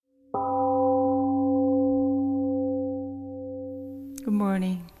Good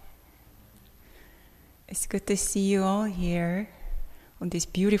morning. It's good to see you all here on this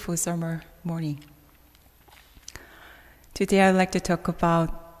beautiful summer morning. Today I'd like to talk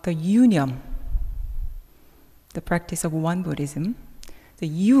about the Yunyam, the practice of Won Buddhism. The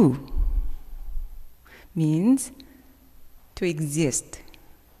Yu means to exist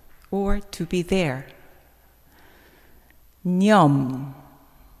or to be there. Nyam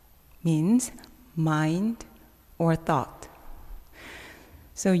means mind or thought.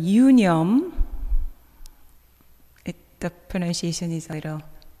 So Yunyam, the pronunciation is a little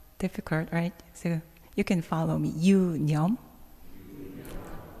difficult, right? So you can follow me. Yunyam.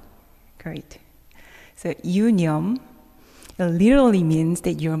 Great. So Yunyam literally means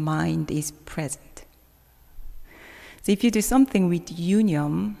that your mind is present. So if you do something with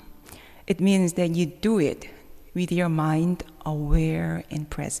Yunyam, it means that you do it with your mind aware and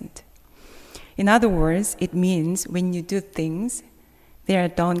present. In other words, it means when you do things, they are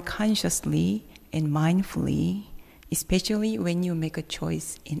done consciously and mindfully, especially when you make a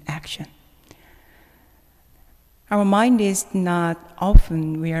choice in action. Our mind is not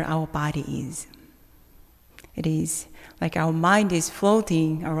often where our body is. It is like our mind is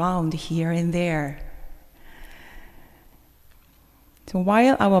floating around here and there. So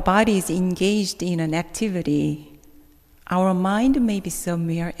while our body is engaged in an activity, our mind may be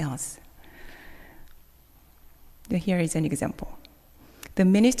somewhere else. So here is an example. The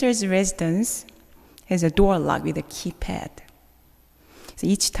minister's residence has a door lock with a keypad. So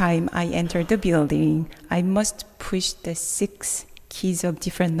each time I enter the building, I must push the 6 keys of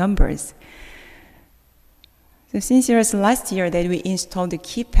different numbers. So since it was last year that we installed the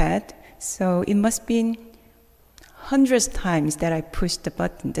keypad, so it must be hundreds of times that I pushed the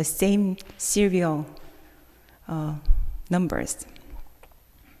button, the same serial numbers.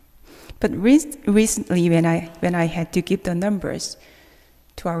 But recently, when I had to give the numbers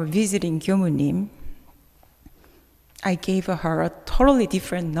to our visiting Gyomunim, I gave her a totally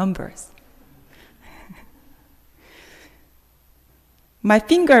different numbers. My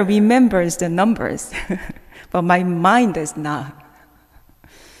finger remembers the numbers, but my mind does not.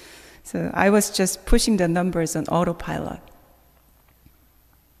 So I was just pushing the numbers on autopilot.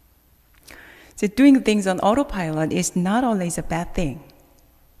 So doing things on autopilot is not always a bad thing.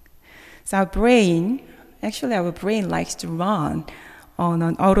 So our brain likes to run on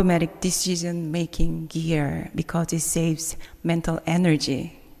an automatic decision-making gear because it saves mental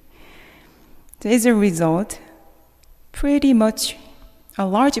energy. So as a result, pretty much a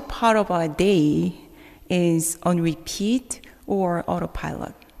large part of our day is on repeat or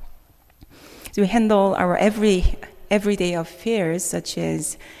autopilot. So we handle our everyday affairs such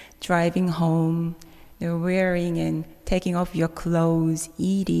as driving home, wearing and taking off your clothes,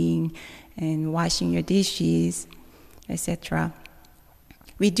 eating and washing your dishes, etc.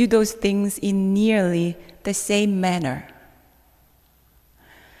 We do those things in nearly the same manner.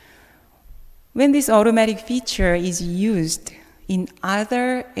 When this automatic feature is used in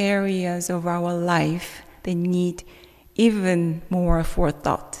other areas of our life that need even more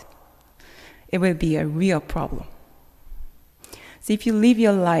forethought, it will be a real problem. So if you live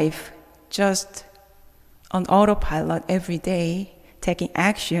your life just on autopilot every day, taking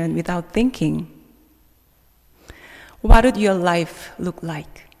action without thinking, what would your life look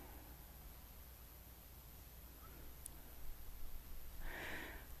like?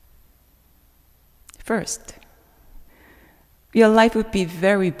 First, your life would be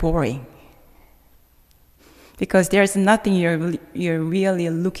very boring because there's nothing you're really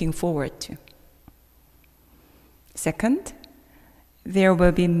looking forward to. Second, there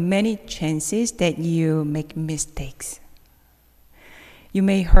will be many chances that you make mistakes. You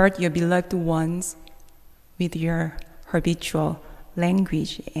may hurt your beloved ones with your habitual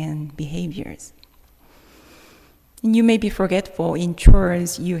language and behaviors. And you may be forgetful in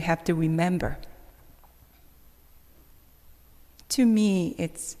chores you have to remember. To me,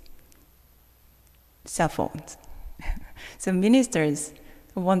 it's cell phones. So ministers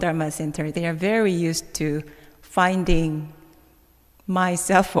of Won Dharma Center, they are very used to finding my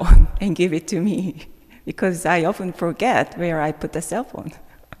cell phone and give it to me because I often forget where I put the cell phone.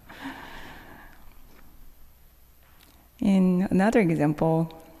 In another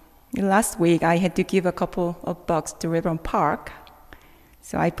example, last week I had to give a couple of bucks to Reverend Park.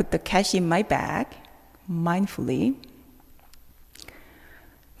 So I put the cash in my bag mindfully,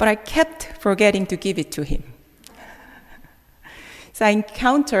 but I kept forgetting to give it to him. So I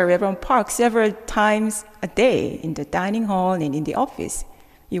encounter Reverend Park several times a day in the dining hall and in the office.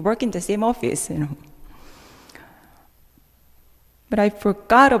 We work in the same office, But I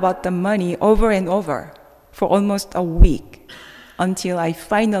forgot about the money over and over for almost a week until I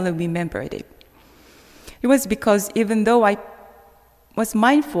finally remembered it. It was because even though I was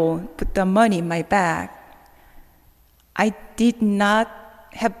mindful, put the money in my bag, I did not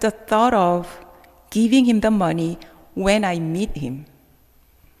have the thought of giving him the money when I meet him.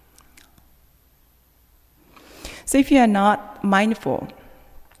 So if you are not mindful,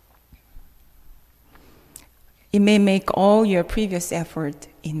 it may make all your previous effort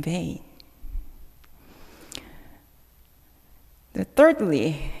in vain.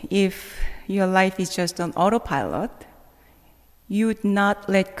 Thirdly, if your life is just on autopilot, you would not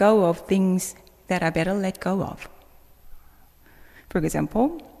let go of things that are better let go of. For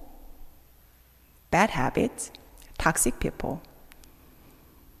example, bad habits, toxic people.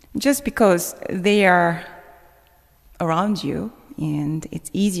 Just because they are around you and it's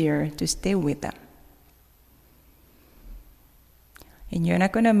easier to stay with them. And you're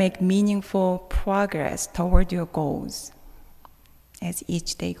not going to make meaningful progress toward your goals as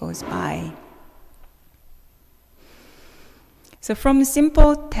each day goes by. So from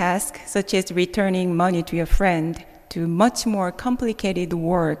simple tasks such as returning money to your friend to much more complicated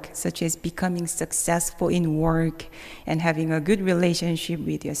work such as becoming successful in work and having a good relationship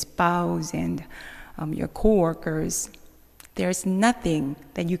with your spouse and your co-workers, there's nothing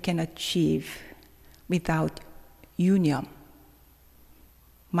that you can achieve without union,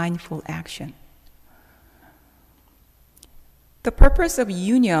 mindful action. The purpose of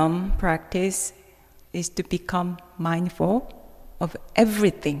union practice is to become mindful of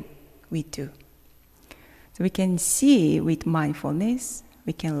everything we do. So we can see with mindfulness,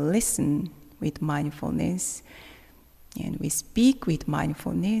 we can listen with mindfulness, and we speak with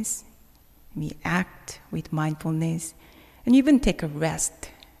mindfulness, we act with mindfulness, and even take a rest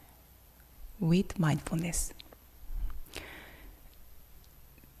with mindfulness.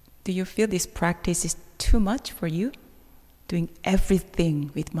 Do you feel this practice is too much for you? Doing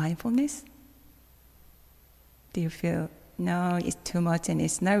everything with mindfulness? Do you feel, no, it's too much and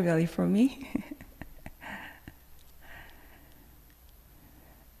it's not really for me?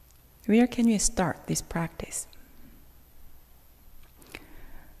 Where can we start this practice?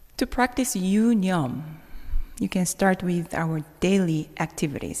 To practice union, you can start with our daily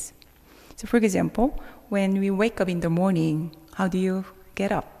activities. So for example, when we wake up in the morning, how do you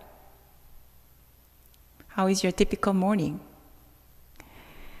get up? How is your typical morning?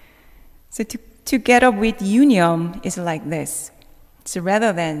 So to get up with union is like this. So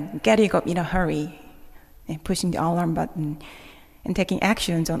rather than getting up in a hurry and pushing the alarm button and taking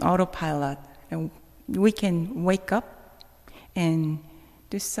actions on autopilot, we can wake up and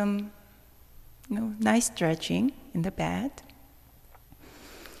do some nice stretching in the bed.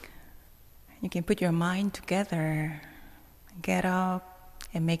 You can put your mind together, get up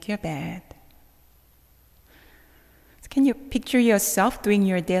and make your bed. So can you picture yourself doing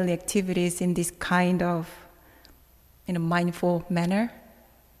your daily activities in this kind of mindful manner?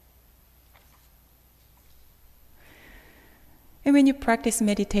 And when you practice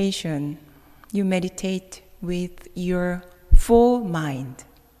meditation, you meditate with your full mind.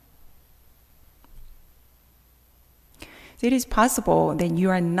 So it is possible that you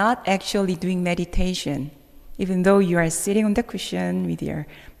are not actually doing meditation, even though you are sitting on the cushion with your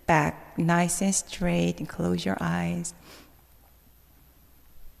back nice and straight and close your eyes.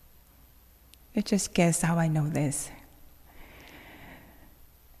 You just guess how I know this.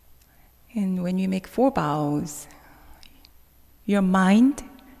 And when you make 4 bows, your mind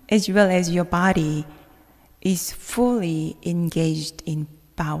as well as your body is fully engaged in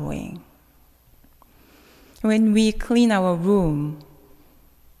bowing. When we clean our room,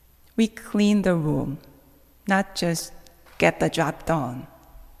 we clean the room, not just get the job done.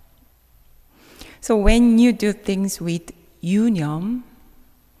 So when you do things with union,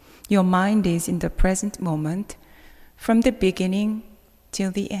 your mind is in the present moment from the beginning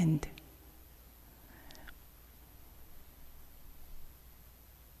till the end.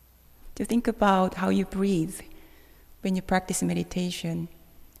 To think about how you breathe when you practice meditation.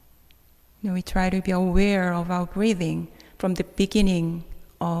 We try to be aware of our breathing from the beginning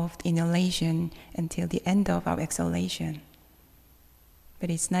of the inhalation until the end of our exhalation. But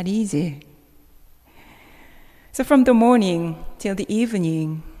it's not easy. So from the morning till the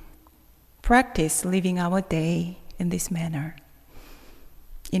evening, practice living our day in this manner.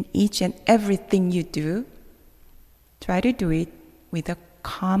 In each and everything you do, try to do it with a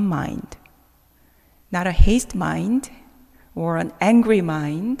calm mind, not a haste mind, or an angry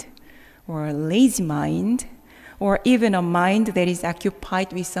mind, or a lazy mind, or even a mind that is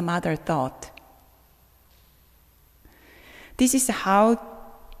occupied with some other thought. This is how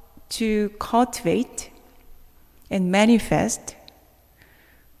to cultivate and manifest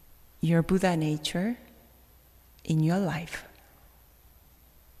your Buddha nature in your life.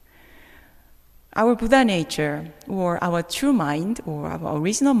 Our Buddha nature, or our true mind, or our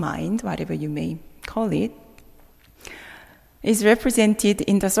original mind, whatever you may call it, is represented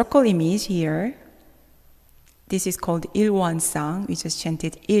in the circle image here. This is called Ilwonsang. We just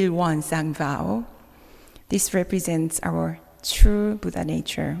chanted Ilwonsang vow. This represents our true Buddha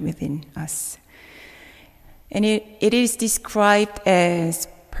nature within us. And it is described as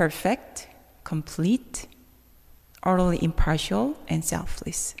perfect, complete, utterly impartial, and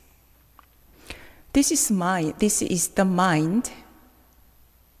selfless. This is the mind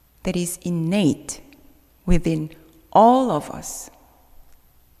that is innate within all of us.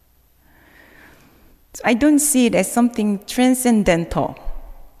 So I don't see it as something transcendental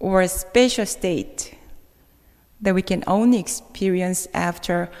or a special state that we can only experience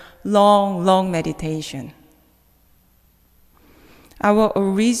after long, long meditation. Our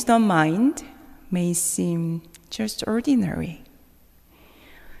original mind may seem just ordinary.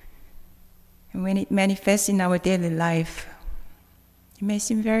 And when it manifests in our daily life, it may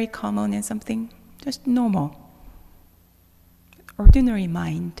seem very common and something just normal. Ordinary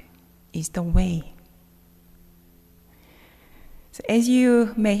mind is the way. So as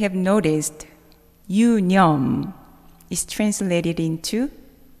you may have noticed, 유념 is translated into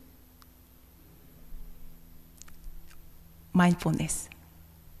mindfulness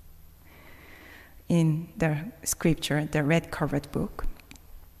in the scripture, the red covered book.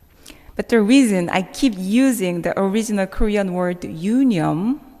 But the reason I keep using the original Korean word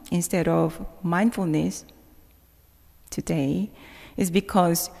유념 instead of mindfulness today is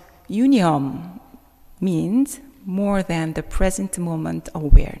because 유념 means more than the present moment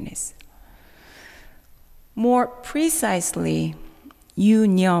awareness. More precisely,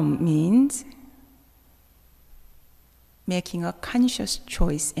 유념 means making a conscious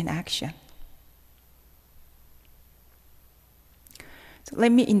choice in action. So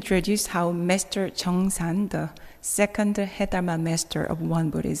let me introduce how Master Jeongsan, the second Heidalma master of Won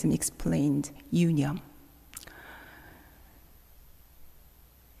Buddhism, explained 유념.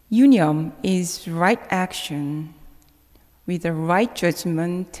 유념 is right action with the right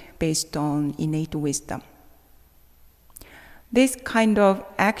judgment based on innate wisdom. This kind of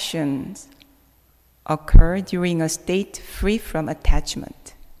actions occur during a state free from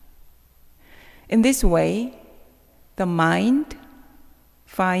attachment. In this way, the mind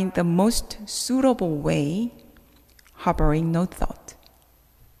finds the most suitable way, harboring no thought.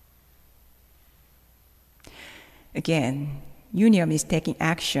 Again, 유념 is taking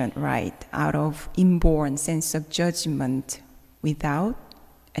action right out of inborn sense of judgment without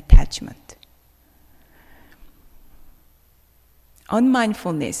attachment.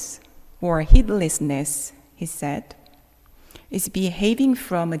 Unmindfulness or heedlessness, he said, is behaving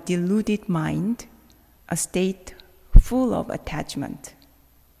from a deluded mind, a state full of attachment.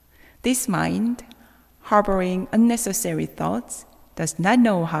 This mind, harboring unnecessary thoughts, does not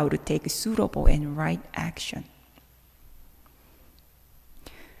know how to take suitable and right action.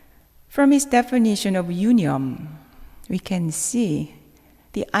 From his definition of 유념, we can see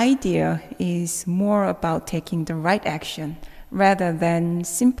the idea is more about taking the right action rather than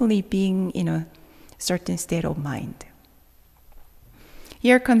simply being in a certain state of mind.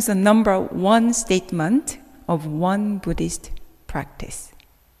 Here comes the number one statement of one Buddhist practice.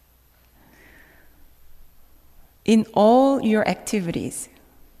 In all your activities,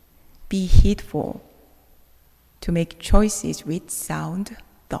 be heedful to make choices with sound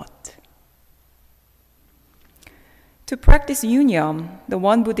thought. To practice 유념, the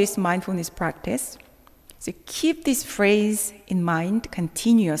one Buddhist mindfulness practice, so keep this phrase in mind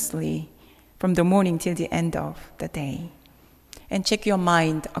continuously from the morning till the end of the day. And check your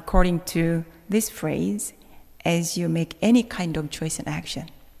mind according to this phrase as you make any kind of choice and action.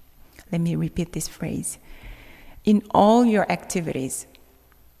 Let me repeat this phrase. In all your activities,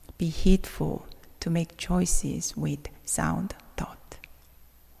 be heedful to make choices with sound thought.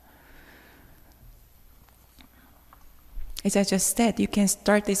 As I just said, you can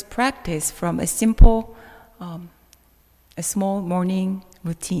start this practice from a simple, a small morning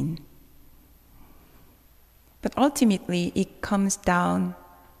routine. But ultimately, it comes down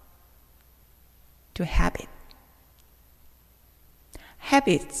to habit.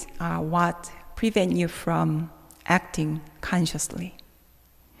 Habits are what prevent you from acting consciously.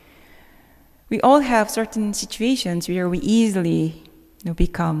 We all have certain situations where we easily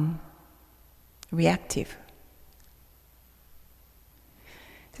become reactive.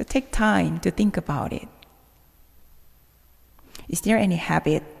 So take time to think about it. Is there any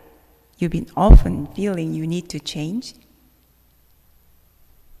habit you've been often feeling you need to change?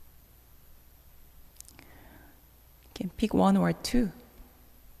 can pick one or two,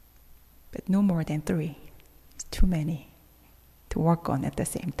 but no more than three. It's too many to work on at the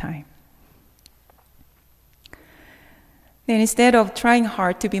same time. Then instead of trying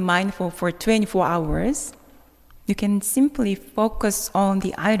hard to be mindful for 24 hours, you can simply focus on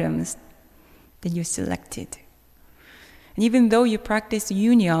the items that you selected. And even though you practice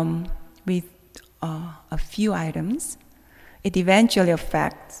union with a few items, it eventually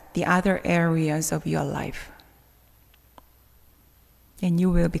affects the other areas of your life. And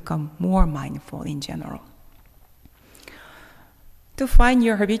you will become more mindful in general. To find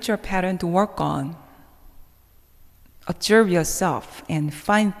your habitual pattern to work on, observe yourself and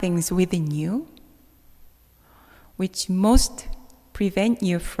find things within you which most prevent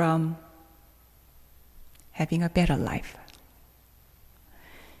you from having a better life.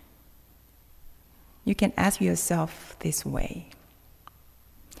 You can ask yourself this way: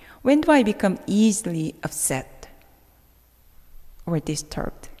 when do I become easily upset or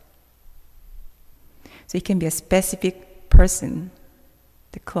disturbed? So it can be a specific person,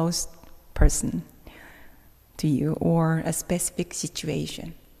 the close person to you, or a specific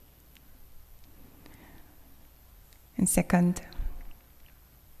situation. And second,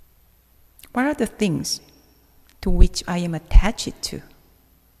 what are the things to which I am attached to?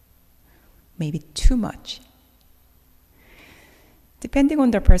 Maybe too much. Depending on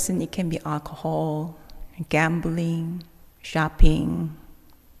the person, it can be alcohol, gambling, shopping,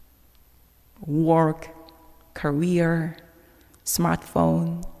 work, career,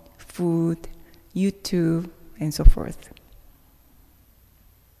 smartphone, food, YouTube, and so forth.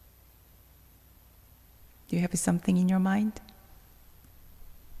 Do you have something in your mind?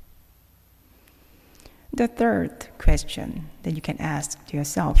 The third question that you can ask to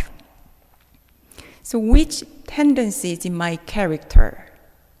yourself: so which tendencies in my character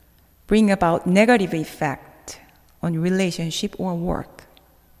bring about negative effect on relationship or work?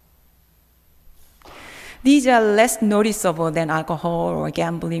 These are less noticeable than alcohol or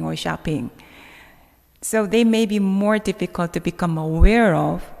gambling or shopping, so they may be more difficult to become aware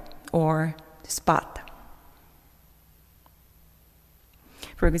of or spot.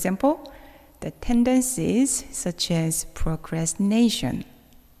 For example, the tendencies such as procrastination,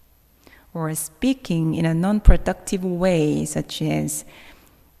 or speaking in a non-productive way, such as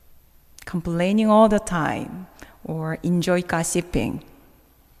complaining all the time, or enjoy gossiping,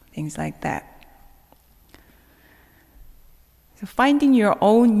 things like that. So finding your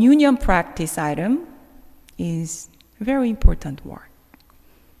own union practice item is very important work,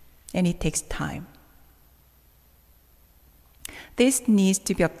 and it takes time. This needs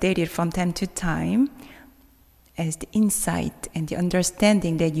to be updated from time to time as the insight and the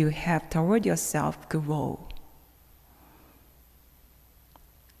understanding that you have toward yourself grow.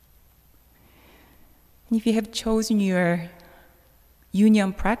 If you have chosen your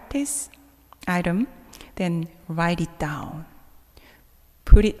union practice item, then write it down.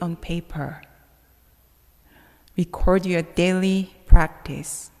 Put it on paper. Record your daily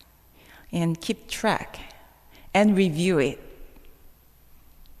practice and keep track and review it.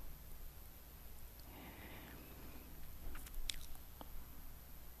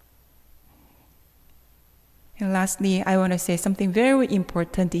 And lastly, I want to say something very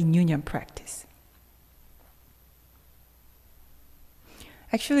important in union practice.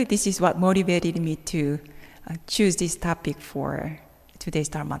 Actually, this is what motivated me to choose this topic for today's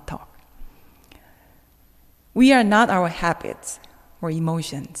Dharma talk. We are not our habits or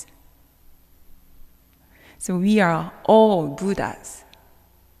emotions. So we are all Buddhas.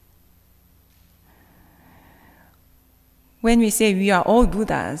 When we say we are all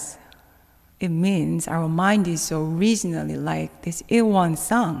Buddhas, it means our mind is originally like this Ilwon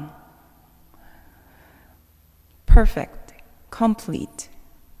song. Perfect, complete,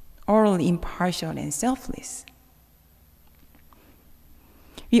 orally impartial and selfless.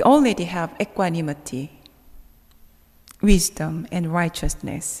 We already have equanimity, wisdom, and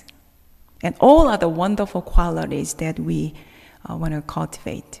righteousness, and all other wonderful qualities that we want to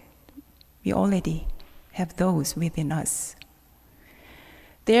cultivate. We already have those within us.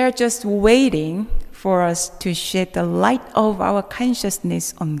 They are just waiting for us to shed the light of our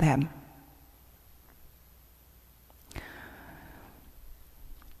consciousness on them.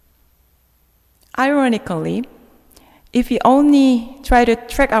 Ironically, if we only try to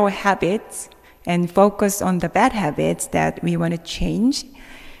track our habits and focus on the bad habits that we want to change,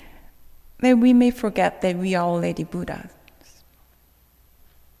 then we may forget that we are already Buddhas.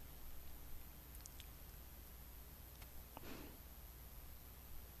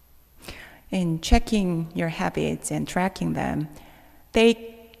 In checking your habits and tracking them,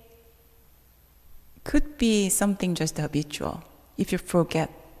 they could be something just habitual if you forget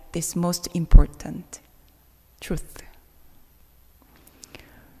this most important truth.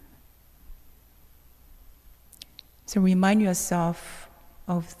 So remind yourself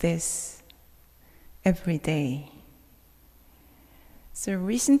of this every day. So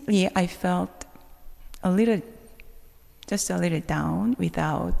recently I felt just a little down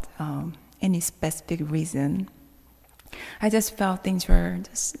without any specific reason. I just felt things were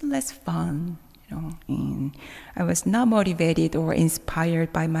just less fun, and I was not motivated or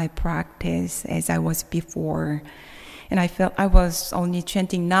inspired by my practice as I was before. And I felt I was only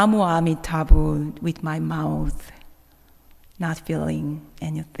chanting Namo Amitabha with my mouth, not feeling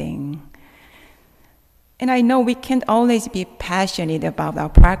anything. And I know we can't always be passionate about our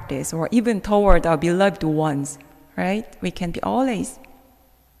practice or even toward our beloved ones, right? We can't always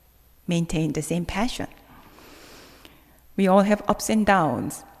maintain the same passion. We all have ups and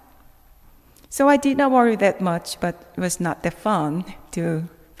downs. So I did not worry that much, but it was not that fun to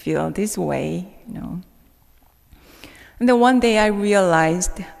feel this way, And then one day I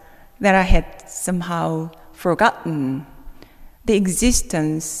realized that I had somehow forgotten the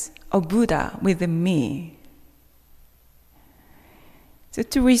existence of Buddha within me. So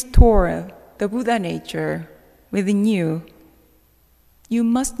to restore the Buddha nature within you, you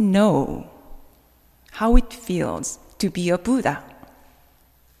must know how it feels to be a Buddha.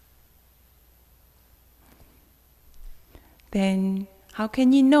 Then how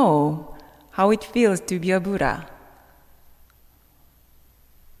can you know how it feels to be a Buddha?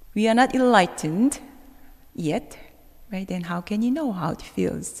 We are not enlightened yet, right? Then how can you know how it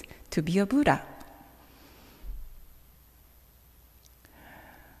feels to be a Buddha?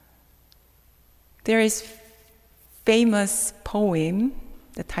 There is famous poem.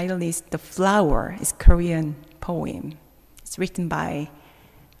 The title is "The Flower." It's a Korean poem. It's written by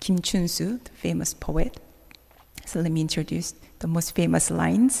Kim Chun-soo, the famous poet. So let me introduce the most famous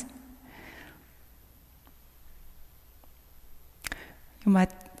lines. You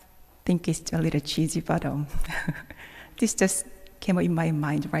might think it's a little cheesy, but this just came up in my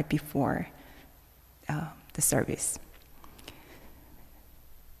mind right before the service.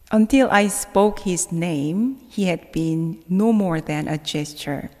 Until I spoke his name, he had been no more than a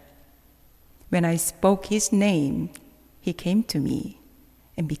gesture. When I spoke his name, he came to me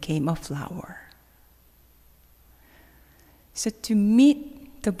and became a flower. So to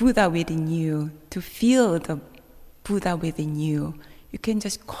meet the Buddha within you, to feel the Buddha within you, you can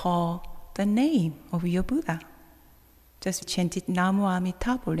just call the name of your Buddha. Just chant it Namo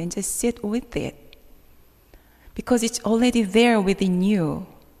Amitabha and just sit with it. Because it's already there within you.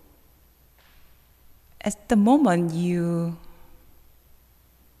 At the moment you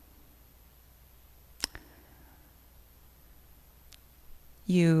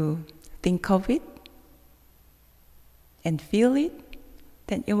think of it and feel it,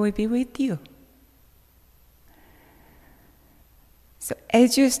 then it will be with you. So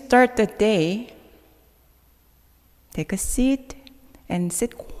as you start the day, take a seat and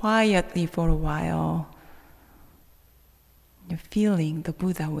sit quietly for a while. You're feeling the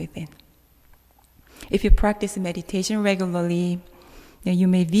Buddha within. If you practice meditation regularly, then you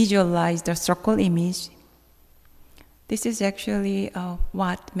may visualize the circle image. This is actually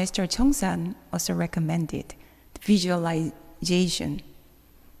what Master Cheongsan also recommended, the visualization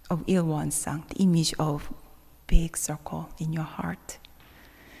of Ilwon-sang, the image of big circle in your heart.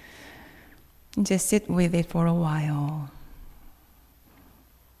 And just sit with it for a while.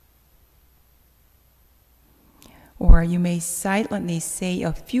 Or you may silently say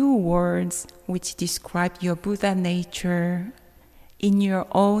a few words which describe your Buddha nature in your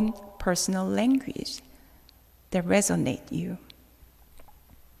own personal language that resonate you.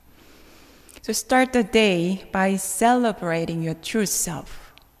 So start the day by celebrating your true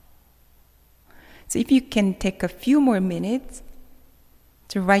self. So if you can take a few more minutes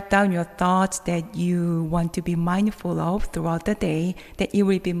to write down your thoughts that you want to be mindful of throughout the day, then it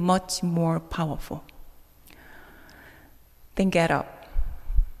will be much more powerful. Then get up.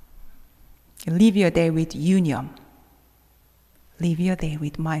 Live your day with union. Live your day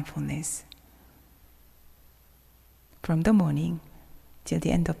with mindfulness. From the morning till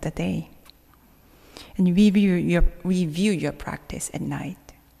the end of the day. And review your practice at night.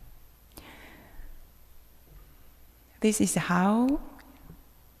 This is how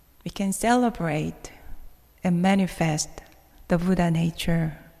we can celebrate and manifest the Buddha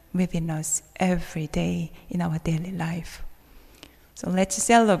nature within us every day in our daily life. So let's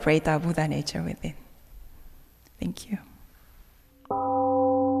celebrate our Buddha nature within. Thank you.